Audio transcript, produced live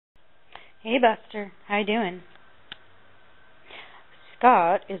Hey Buster, how you doing?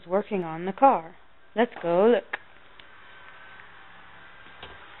 Scott is working on the car. Let's go look.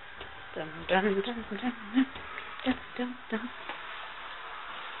 Dun, dun, dun, dun, dun, dun, dun, dun.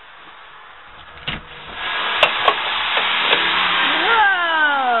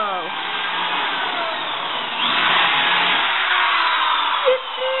 Whoa! It's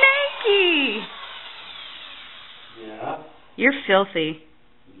Snakey! Yeah. You're filthy.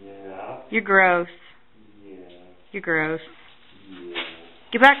 Yeah. You're gross. Yeah. You're gross. Yeah.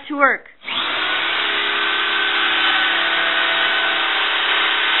 Get back to work.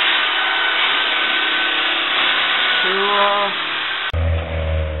 Cool.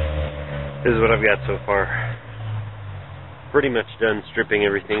 This is what I've got so far. Pretty much done stripping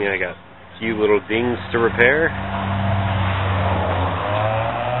everything. I got a few little dings to repair.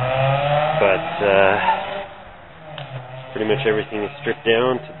 But pretty much everything is stripped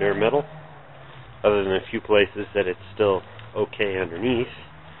down to bare metal, other than a few places that it's still okay underneath,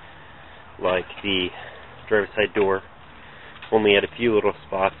 like the driver's side door. Only had a few little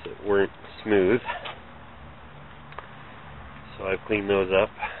spots that weren't smooth, so I've cleaned those up.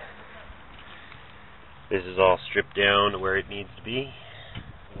 This is all stripped down to where it needs to be.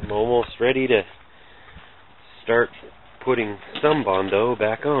 I'm almost ready to start putting some Bondo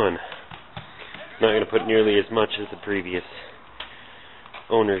back on. Not going to put nearly as much as the previous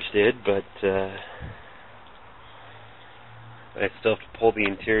owners did, but I still have to pull the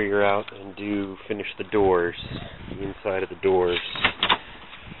interior out and finish the doors, the inside of the doors.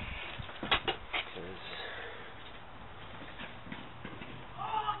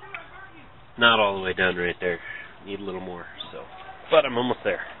 Not all the way done right there. Need a little more, but I'm almost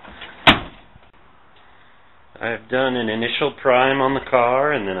there. I've done an initial prime on the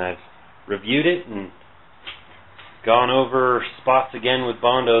car, and then I've reviewed it and gone over spots again with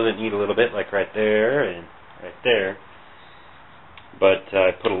Bondo that need a little bit, like right there and right there. But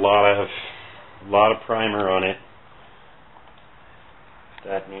I put a lot of primer on it.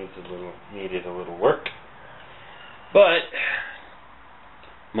 That needed a little work. But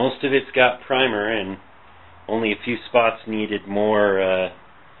most of it's got primer, and only a few spots needed more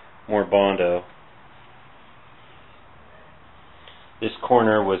Bondo. This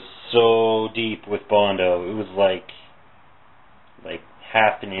corner was so deep with Bondo. It was like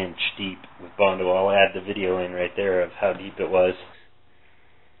half an inch deep with Bondo. I'll add the video in right there of how deep it was.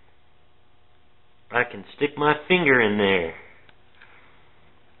 I can stick my finger in there.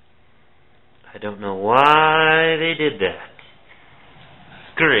 I don't know why they did that.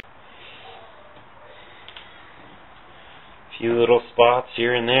 Great. Few little spots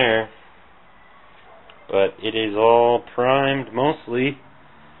here and there, but it is all primed mostly.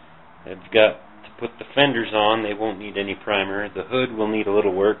 I've got to put the fenders on. They won't need any primer. The hood will need a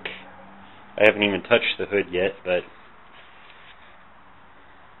little work. I haven't even touched the hood yet, but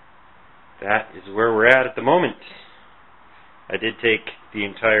that is where we're at the moment. I did take the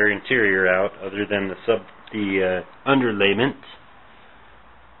entire interior out, other than the underlayment.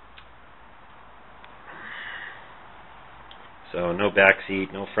 So no back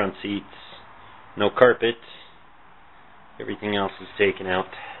seat, no front seats, no carpet. Everything else is taken out.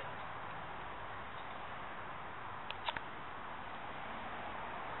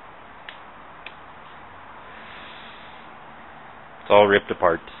 It's all ripped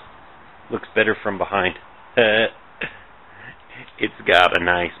apart. Looks better from behind. It's got a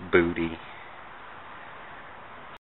nice booty.